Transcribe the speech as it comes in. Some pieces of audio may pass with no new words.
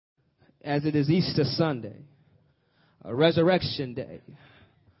as it is Easter Sunday, a Resurrection Day,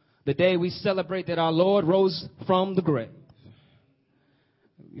 the day we celebrate that our Lord rose from the grave.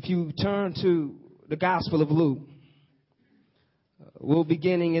 If you turn to the Gospel of Luke, we'll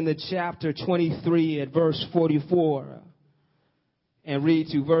beginning in the chapter 23 at verse 44 and read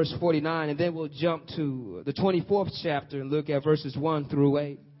to verse 49, and then we'll jump to the 24th chapter and look at verses 1 through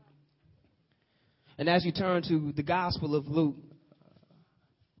 8. And as you turn to the Gospel of Luke,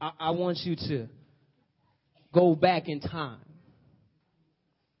 I want you to go back in time.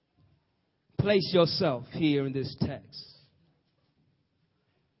 Place yourself here in this text.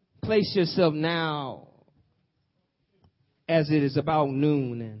 Place yourself now as it is about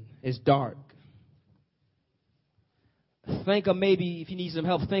noon and it's dark. Think of maybe, if you need some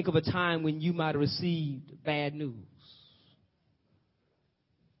help, think of a time when you might have received bad news.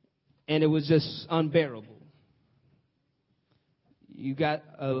 And it was just unbearable. You got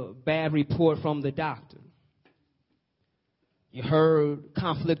a bad report from the doctor. You heard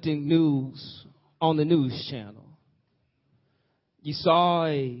conflicting news on the news channel. You saw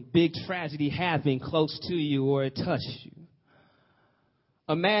a big tragedy happening close to you, or it touched you.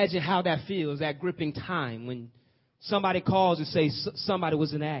 Imagine how that feels, that gripping time when somebody calls and says somebody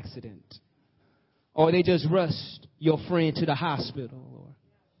was in an accident, or they just rushed your friend to the hospital, or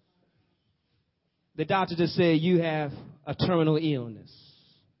the doctor just said you have a terminal illness.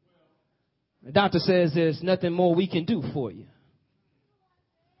 The doctor says there's nothing more we can do for you.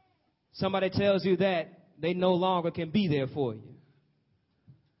 Somebody tells you that they no longer can be there for you.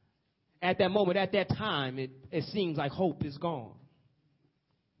 At that moment, at that time, it seems like hope is gone.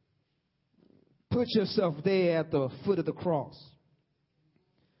 Put yourself there at the foot of the cross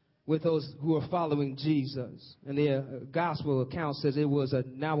with those who are following Jesus. And the gospel account says it was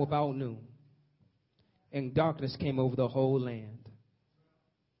now about noon, and darkness came over the whole land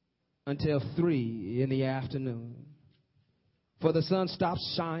until 3 in the afternoon. For the sun stopped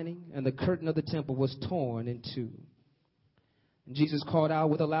shining, and the curtain of the temple was torn in two. And Jesus called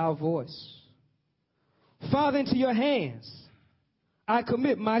out with a loud voice, "Father, into your hands I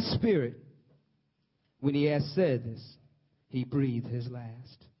commit my spirit." When he had said this, he breathed his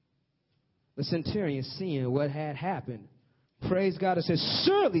last. The centurion, seeing what had happened, praised God and said,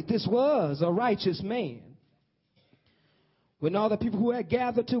 "Surely this was a righteous man." When all the people who had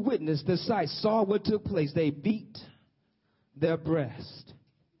gathered to witness the sight saw what took place, they beat their breast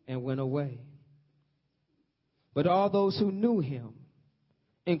and went away. But all those who knew him,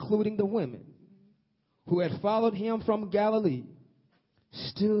 including the women who had followed him from Galilee,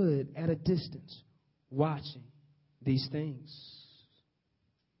 stood at a distance watching these things.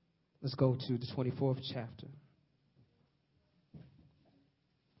 Let's go to the 24th chapter.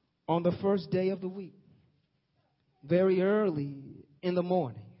 On the first day of the week, very early in the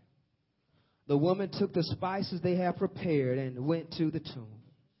morning, the woman took the spices they had prepared and went to the tomb.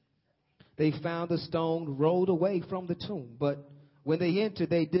 They found the stone rolled away from the tomb, but when they entered,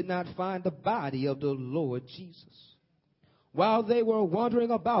 they did not find the body of the Lord Jesus. While they were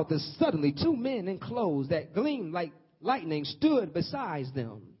wandering about this, suddenly 2 men in clothes that gleamed like lightning stood beside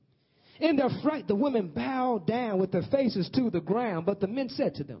them. In their fright, the women bowed down with their faces to the ground, but the men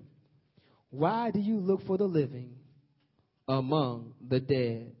said to them, "Why do you look for the living among the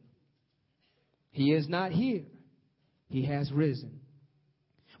dead? He is not here. He has risen.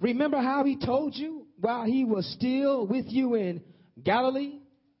 Remember how he told you while he was still with you in Galilee?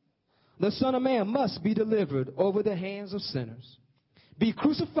 The Son of Man must be delivered over the hands of sinners, be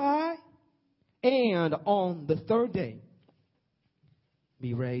crucified, and on the third day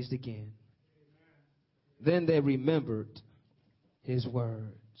be raised again." Then they remembered his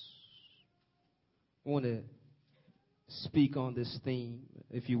words. I want to speak on this theme,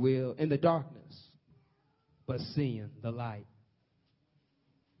 if you will, in the darkness, but seeing the light.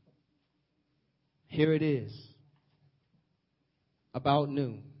 Here it is, about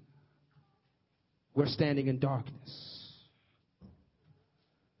noon. We're standing in darkness.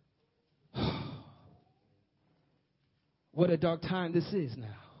 What a dark time this is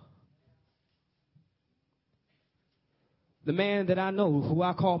now. The man that I know, who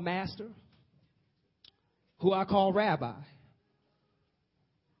I call master, who I call rabbi,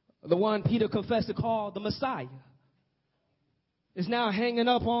 the one Peter confessed to call the Messiah, is now hanging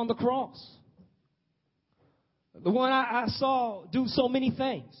up on the cross. The one I saw do so many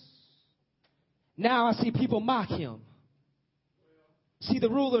things. Now I see people mock him. See the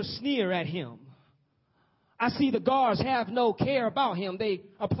rulers sneer at him. I see the guards have no care about him. They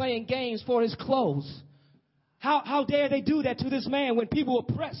are playing games for his clothes. How dare they do that to this man when people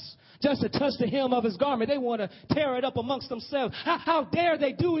oppress just to touch the hem of his garment. They want to tear it up amongst themselves. How dare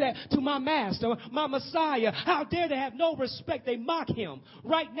they do that to my master, my Messiah? How dare they have no respect? They mock him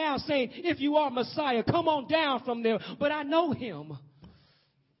right now, saying, if you are Messiah, come on down from there. But I know him.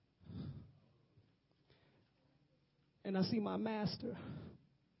 And I see my master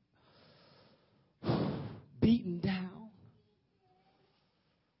beaten down.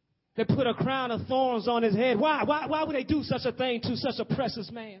 They put a crown of thorns on his head. Why would they do such a thing to such a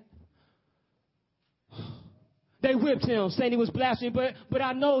precious man? They whipped him, saying he was blaspheming, but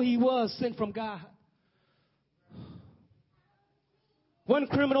I know he was sent from God. One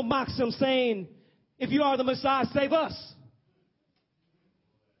criminal mocks him, saying, if you are the Messiah, save us,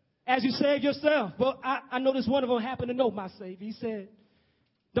 as you saved yourself. Well, I noticed one of them happened to know my Savior. He said,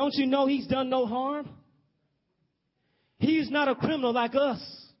 don't you know he's done no harm? He's not a criminal like us.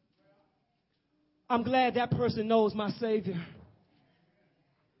 I'm glad that person knows my Savior.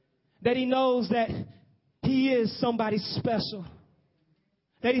 That he knows that he is somebody special.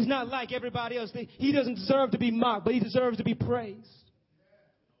 That he's not like everybody else. He doesn't deserve to be mocked, but he deserves to be praised.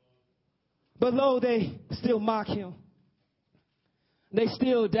 But lo, they still mock him. They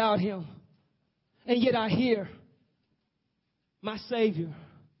still doubt him. And yet I hear my Savior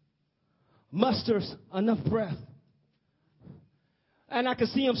musters enough breath. And I can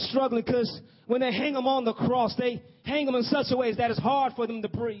see him struggling, because when they hang him on the cross, they hang him in such a way that it's hard for them to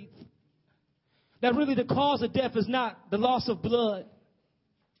breathe. That really the cause of death is not the loss of blood,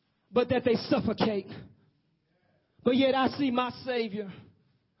 but that they suffocate. But yet I see my Savior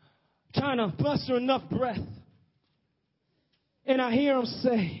trying to muster enough breath. And I hear him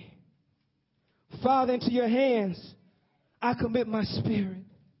say, Father, into your hands I commit my spirit.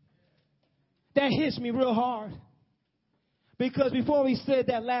 That hits me real hard. Because before he said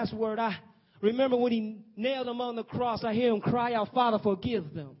that last word, I remember when he nailed him on the cross, I hear him cry out, Father,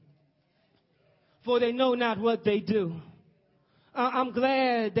 forgive them, for they know not what they do. I'm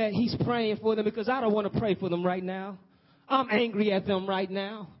glad that he's praying for them, because I don't want to pray for them right now. I'm angry at them right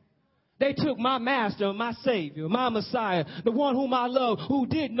now. They took my master, my Savior, my Messiah, the one whom I love, who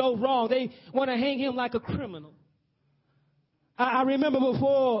did no wrong. They want to hang him like a criminal. I remember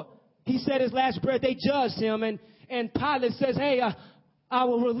before he said his last breath, they judged him, and Pilate says, hey, I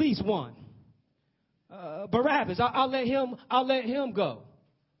will release one. Barabbas, I'll let him go.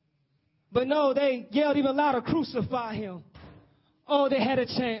 But no, they yelled even louder, crucify him. Oh, they had a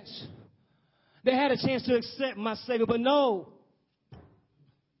chance. They had a chance to accept my Savior, but no.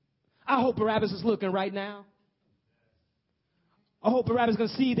 I hope Barabbas is looking right now. I hope Barabbas is going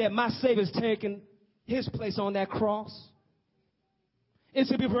to see that my Savior is taking his place on that cross. It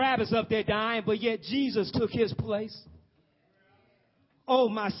should be Barabbas up there dying, but yet Jesus took his place. Oh,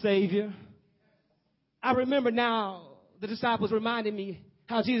 my Savior. I remember now the disciples reminded me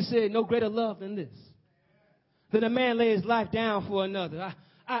how Jesus said, no greater love than this, that a man lay his life down for another.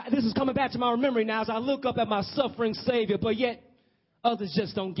 This is coming back to my memory now as I look up at my suffering Savior, but yet others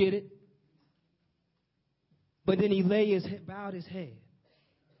just don't get it. But then he bowed his head,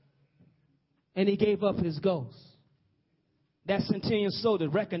 and he gave up his ghost. That centurion soldier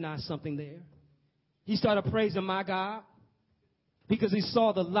recognized something there. He started praising my God because he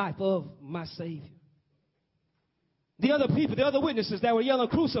saw the life of my Savior. The other people, the other witnesses that were yelling,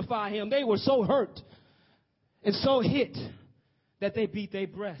 crucify him, they were so hurt and so hit that they beat their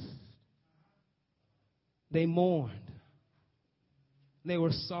breast. They mourned. They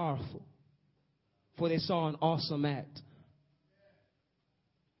were sorrowful, for they saw an awesome act.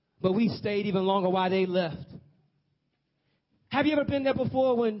 But we stayed even longer while they left. Have you ever been there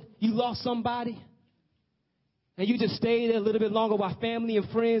before when you lost somebody and you just stayed there a little bit longer while family and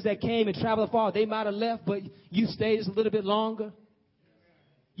friends that came and traveled far, they might have left, but you stayed just a little bit longer?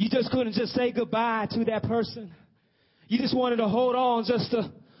 You just couldn't just say goodbye to that person. You just wanted to hold on just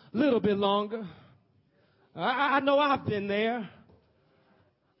a little bit longer. I know I've been there,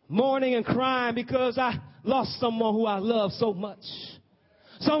 mourning and crying because I lost someone who I love so much.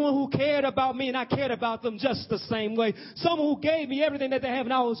 Someone who cared about me and I cared about them just the same way. Someone who gave me everything that they have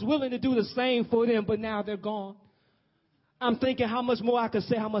and I was willing to do the same for them, but now they're gone. I'm thinking how much more I could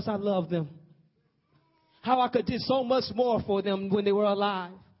say how much I love them. How I could do so much more for them when they were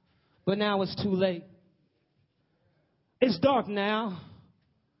alive. But now it's too late. It's dark now.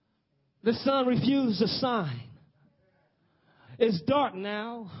 The sun refused to shine. It's dark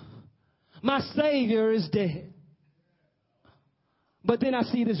now. My Savior is dead. But then I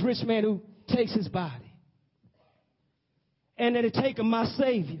see this rich man who takes his body. And they're taking my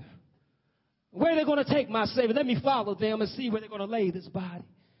Savior. Where are they going to take my Savior? Let me follow them and see where they're going to lay this body.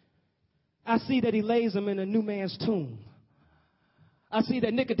 I see that he lays him in a new man's tomb. I see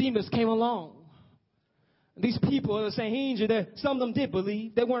that Nicodemus came along. These people in the Sanhedrin, some of them did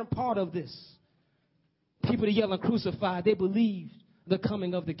believe. They weren't part of this. People that yelling crucified, they believed the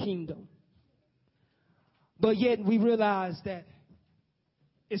coming of the kingdom. But yet we realize that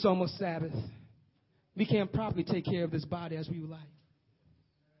it's almost Sabbath. We can't properly take care of this body as we would like.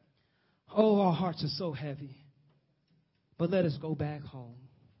 Oh, our hearts are so heavy. But let us go back home.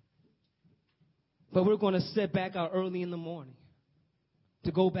 But we're going to set back out early in the morning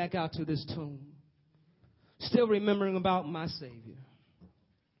to go back out to this tomb. Still remembering about my Savior.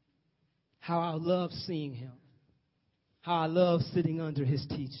 How I love seeing him. How I love sitting under his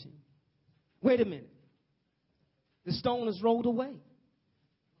teaching. Wait a minute. The stone is rolled away.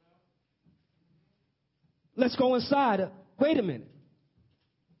 Let's go inside. Wait a minute.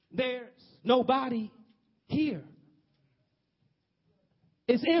 There's nobody here.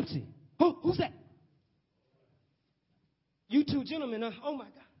 It's empty. Oh, who's that? You two gentlemen. Oh, my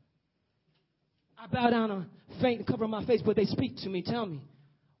God. I bow down and faint and cover my face, but they speak to me. Tell me,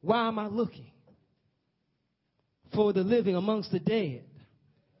 why am I looking for the living amongst the dead?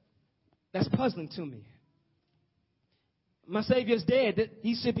 That's puzzling to me. My Savior's dead.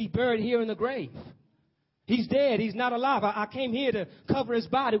 He should be buried here in the grave. He's dead. He's not alive. I came here to cover his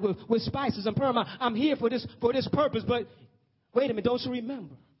body with spices and perfume. I'm here for this purpose. But wait a minute. Don't you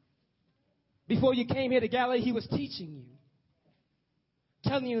remember? Before you came here to Galilee, he was teaching you.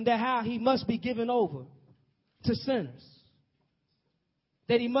 Telling you that how he must be given over to sinners.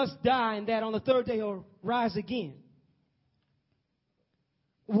 That he must die and that on the third day he'll rise again.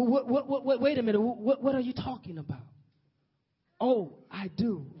 Wait a minute. What are you talking about? Oh, I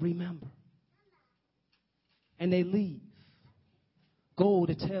do remember. And they leave. Go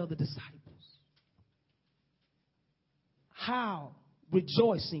to tell the disciples. How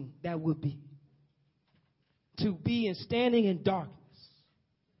rejoicing that would be. To be and standing in darkness.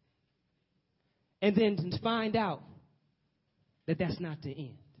 And then to find out that that's not the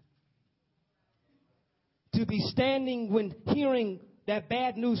end. To be standing when hearing that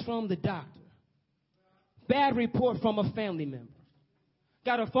bad news from the doctor. Bad report from a family member.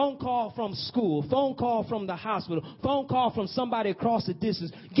 Got a phone call from school, phone call from the hospital, phone call from somebody across the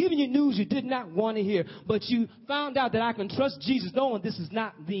distance, giving you news you did not want to hear, but you found out that I can trust Jesus knowing this is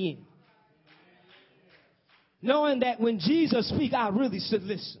not the end. Knowing that when Jesus speaks, I really should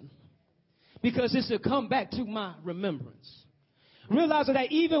listen. Because it should come back to my remembrance. Realizing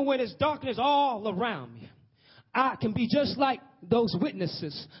that even when it's darkness all around me, I can be just like those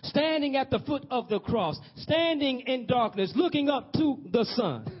witnesses, standing at the foot of the cross, standing in darkness, looking up to the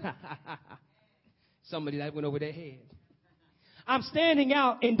sun. Somebody that went over their head. I'm standing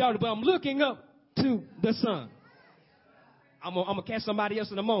out in darkness, but I'm looking up to the sun. I'm going to catch somebody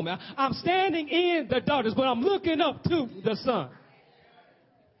else in a moment. I'm standing in the darkness, but I'm looking up to the sun.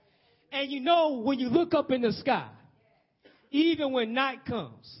 And you know, when you look up in the sky, even when night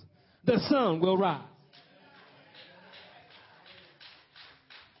comes, the sun will rise.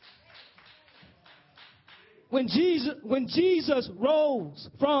 When Jesus rose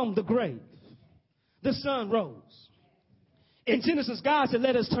from the grave, the sun rose. In Genesis, God said,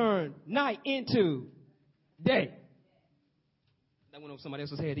 let us turn night into day. That went over somebody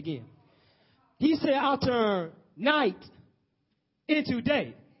else's head again. He said, I'll turn night into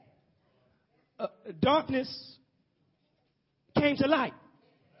day. Darkness came to light.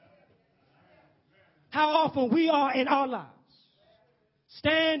 How often we are in our lives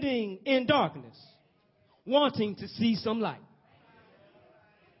standing in darkness, wanting to see some light.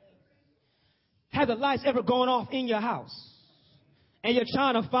 Have the lights ever gone off in your house and you're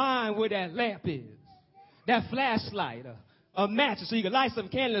trying to find where that lamp is, that flashlight, a match so you can light some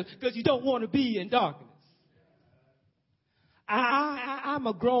candles because you don't want to be in darkness? I'm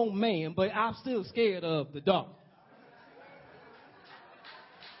a grown man, but I'm still scared of the dark.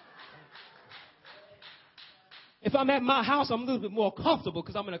 If I'm at my house, I'm a little bit more comfortable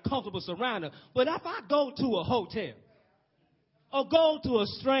because I'm in a comfortable surrounding. But if I go to a hotel or go to a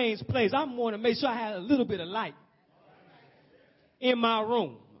strange place, I want to make sure I have a little bit of light in my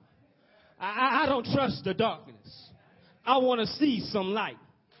room. I don't trust the darkness. I want to see some light.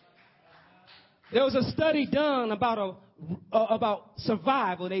 There was a study done about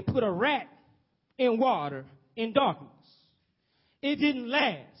survival. They put a rat in water in darkness. It didn't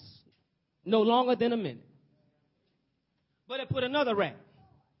last no longer than a minute. But they put another rat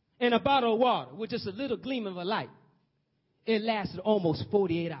in a bottle of water with just a little gleam of a light. It lasted almost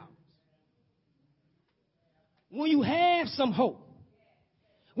 48 hours. When you have some hope,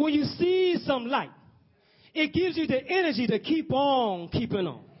 when you see some light, it gives you the energy to keep on keeping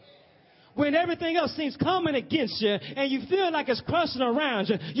on. When everything else seems coming against you and you feel like it's crushing around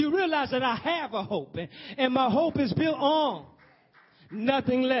you, you realize that I have a hope. And my hope is built on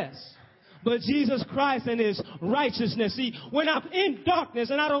nothing less but Jesus Christ and his righteousness. See, when I'm in darkness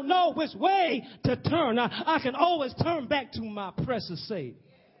and I don't know which way to turn, I can always turn back to my precious Savior.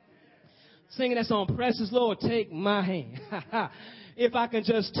 Singing that song, Precious Lord, take my hand. If I can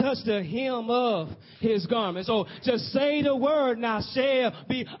just touch the hem of his garments, or just say the word and I shall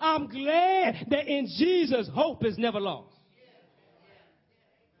be. I'm glad that in Jesus, hope is never lost.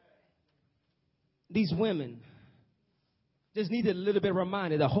 These women just needed a little bit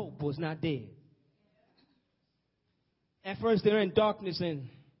reminded that hope was not dead. At first, they're in darkness and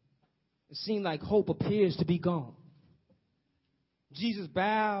it seemed like hope appears to be gone. Jesus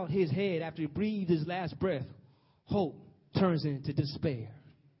bowed his head after he breathed his last breath. Hope turns into despair.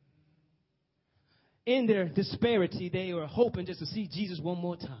 In their disparity, they were hoping just to see Jesus one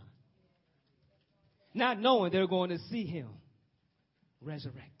more time, not knowing they're going to see him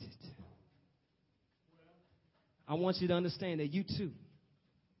resurrected. I want you to understand that you too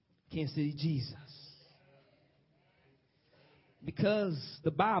can see Jesus, because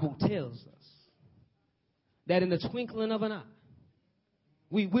the Bible tells us that in the twinkling of an eye,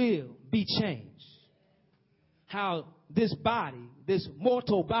 we will be changed. How this body, this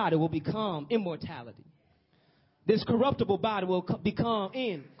mortal body, will become immortality. This corruptible body will become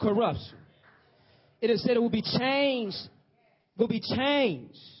incorruption. It is said it will be changed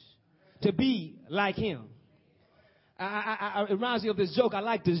to be like him. It reminds me of this joke. I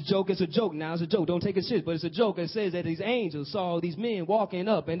like this joke. It's a joke now. It's a joke. Don't take it serious, but it's a joke. It says that these angels saw these men walking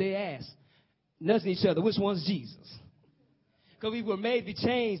up and they asked, nudging each other, which one's Jesus? Because we were made to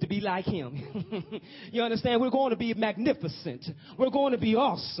change to be like him. You understand? We're going to be magnificent. We're going to be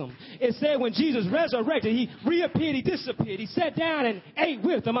awesome. It said when Jesus resurrected, he reappeared, he disappeared. He sat down and ate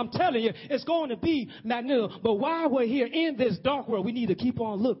with them. I'm telling you, it's going to be magnificent. But while we're here in this dark world, we need to keep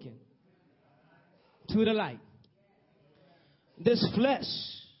on looking to the light. This flesh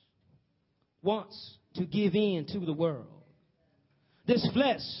wants to give in to the world. This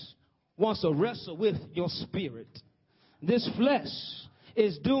flesh wants to wrestle with your spirit. This flesh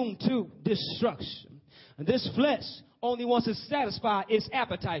is doomed to destruction. This flesh only wants to satisfy its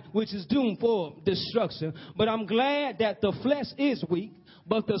appetite, which is doomed for destruction. But I'm glad that the flesh is weak,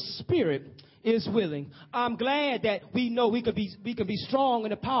 but the spirit is willing. I'm glad that we know we can be strong in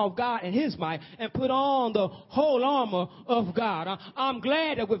the power of God and his might and put on the whole armor of God. I'm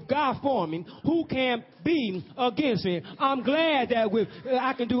glad that with God for me, who can be against me? I'm glad that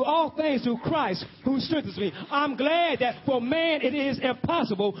I can do all things through Christ who strengthens me. I'm glad that for man it is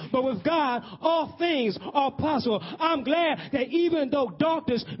impossible, but with God all things are possible. I'm glad that even though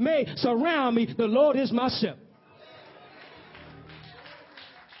darkness may surround me, the Lord is my shepherd.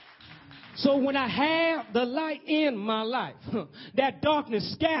 So when I have the light in my life, that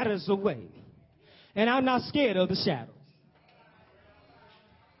darkness scatters away. And I'm not scared of the shadows.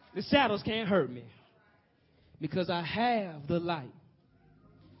 The shadows can't hurt me because I have the light.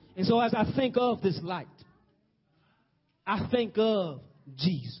 And so as I think of this light, I think of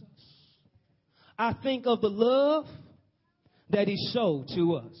Jesus. I think of the love that he showed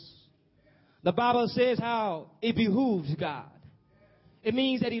to us. The Bible says how it behooves God. It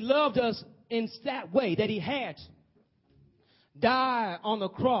means that he loved us in that way, that he had to die on the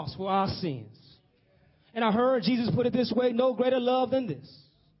cross for our sins. And I heard Jesus put it this way: no greater love than this,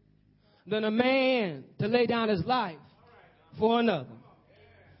 than a man to lay down his life for another.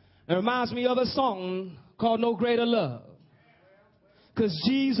 It reminds me of a song called No Greater Love, because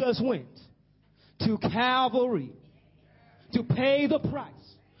Jesus went to Calvary to pay the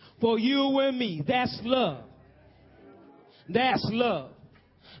price for you and me. That's love. That's love.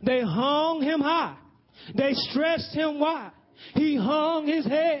 They hung him high. They stretched him wide. He hung his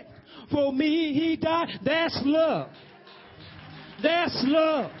head. For me, he died. That's love. That's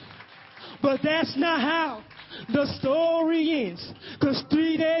love. But that's not how the story ends. Because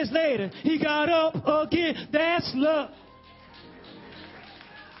 3 days later, he got up again. That's love.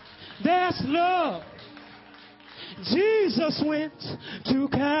 That's love. Jesus went to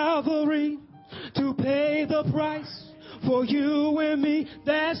Calvary to pay the price for you and me.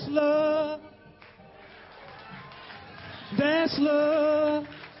 That's love. That's love.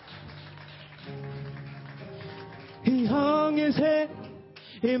 He hung his head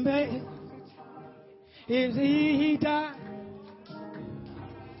and he died.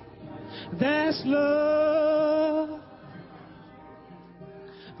 That's love.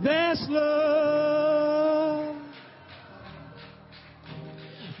 That's love.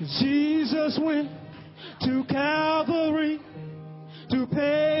 Jesus went to Calvary to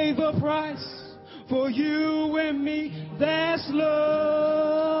pay the price for you and me. That's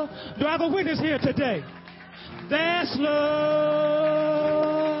love. Do I have a witness here today? That's love.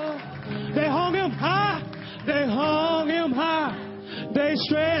 They hung him high. They hung him high. They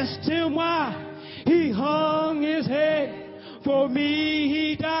stretched him wide. He hung his head. For me,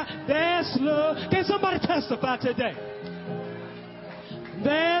 he died. That's love. Can somebody testify today?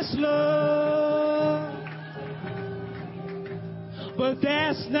 That's love. But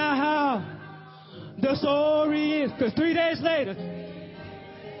that's not how the story is. Because 3 days later,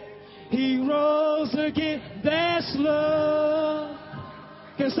 he rose again. That's love.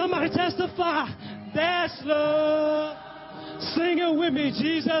 Can somebody testify? That's love. Sing it with me.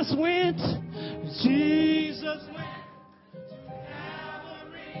 Jesus went. Jesus went.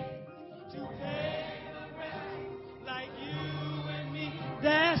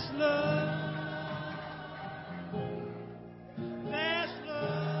 That's love. That's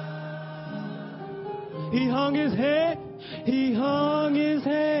love. He hung his head. He hung his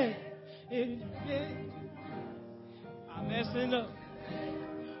head. I'm messing up.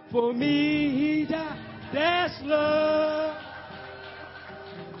 For me, he died. That's love.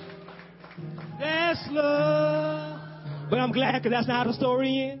 That's love. But I'm glad because that's not how the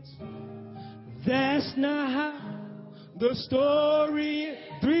story ends. That's not how the story,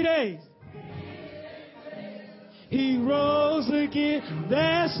 3 days. He rose again.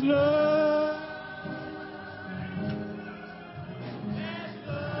 That's love. That's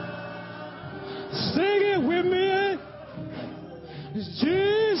love. Sing it with me.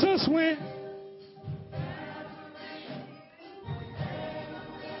 Jesus went.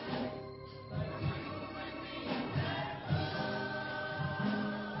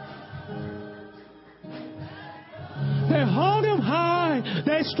 They hung him high.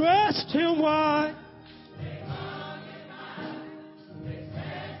 They stretched him wide.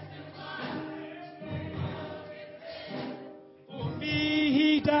 For me,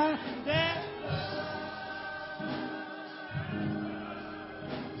 he died. That's love.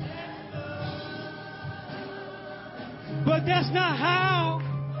 But that's not how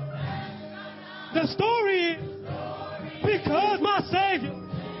the story is. Because my Savior.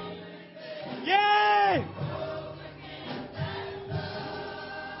 Yay!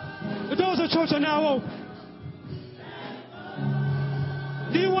 The doors of church are now open.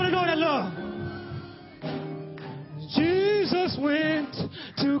 Do you want to know that love? Jesus went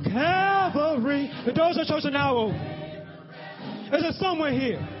to Calvary. The doors of church are now open. Is there someone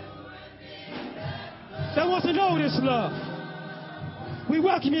here that wants to know this love? We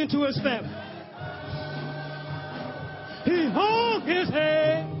welcome you into his family. He hung his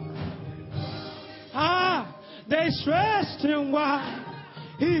head high. They stretched him wide.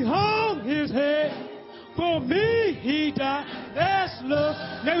 He hung his head. For me, he died. That's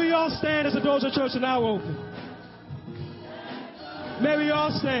love. May we all stand as the doors of church are now open. May we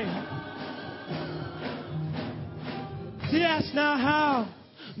all stand. That's not how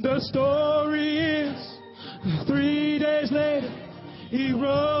the story is. 3 days later, he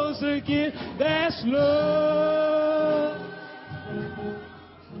rose again. That's love.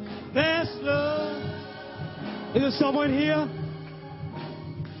 That's love. Is there someone here?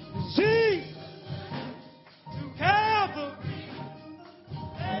 Jesus to Calvary,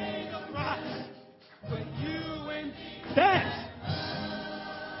 pay the price for you and me. That's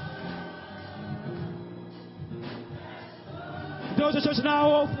the doors of church are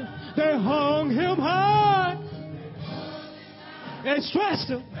now open. They hung him high. They stretched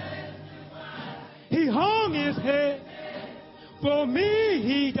him. He hung his head. For me,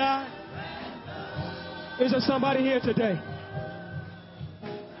 he died. Is there somebody here today?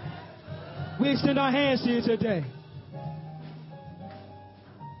 We extend our hands to you today.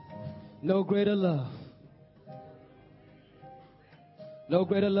 No greater love. No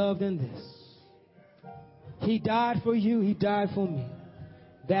greater love than this. He died for you. He died for me.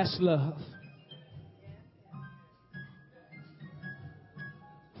 That's love.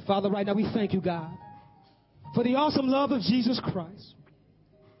 Father, right now we thank you, God, for the awesome love of Jesus Christ,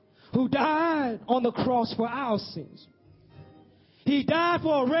 who died on the cross for our sins. He died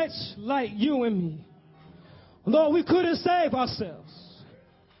for a wretch like you and me. Lord, we couldn't save ourselves.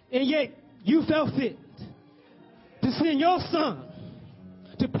 And yet you felt fit to send your son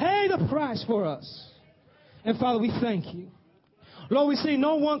to pay the price for us. And Father, we thank you. Lord, we see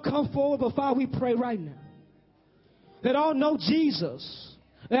no one come forward, but Father, we pray right now that all know Jesus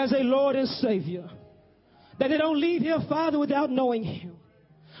as a Lord and Savior. That they don't leave here, Father, without knowing him.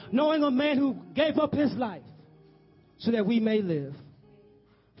 Knowing a man who gave up his life so that we may live.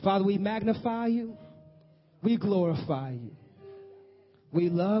 Father, we magnify you. We glorify you. We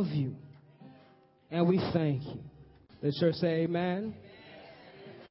love you. And we thank you. The church say amen.